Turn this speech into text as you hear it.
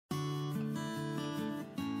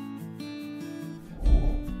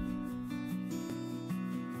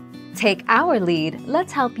Take our lead,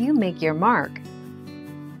 let's help you make your mark.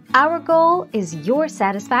 Our goal is your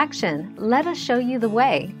satisfaction. Let us show you the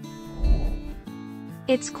way.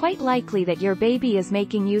 It's quite likely that your baby is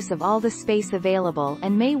making use of all the space available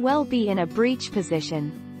and may well be in a breech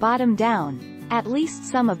position, bottom down, at least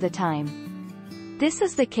some of the time. This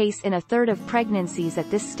is the case in a third of pregnancies at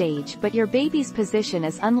this stage, but your baby's position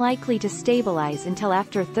is unlikely to stabilize until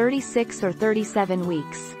after 36 or 37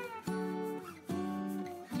 weeks.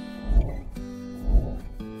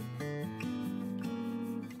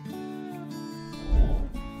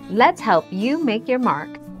 Let's help you make your mark.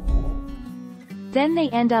 Then they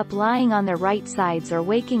end up lying on their right sides or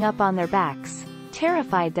waking up on their backs,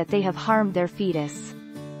 terrified that they have harmed their fetus.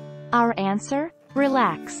 Our answer?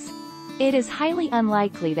 Relax. It is highly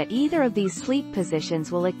unlikely that either of these sleep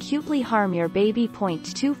positions will acutely harm your baby.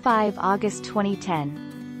 25 August 2010.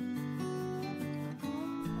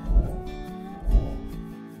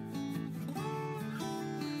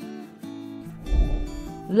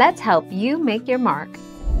 Let's help you make your mark.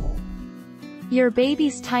 Your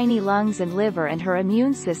baby's tiny lungs and liver and her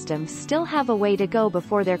immune system still have a way to go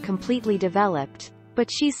before they're completely developed, but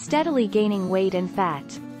she's steadily gaining weight and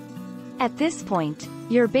fat. At this point,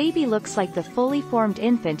 your baby looks like the fully formed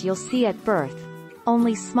infant you'll see at birth,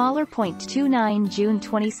 only smaller. 29 June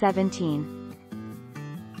 2017.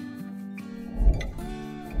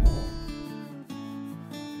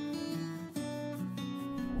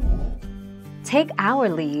 Take our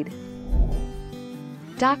lead.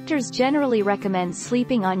 Doctors generally recommend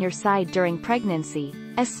sleeping on your side during pregnancy,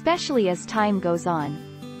 especially as time goes on.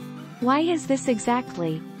 Why is this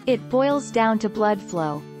exactly? It boils down to blood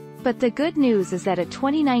flow. But the good news is that a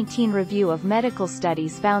 2019 review of medical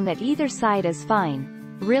studies found that either side is fine.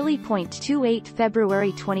 Really. 28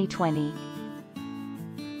 February 2020.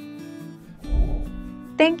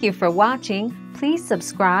 Thank you for watching. Please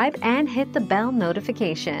subscribe and hit the bell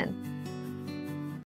notification.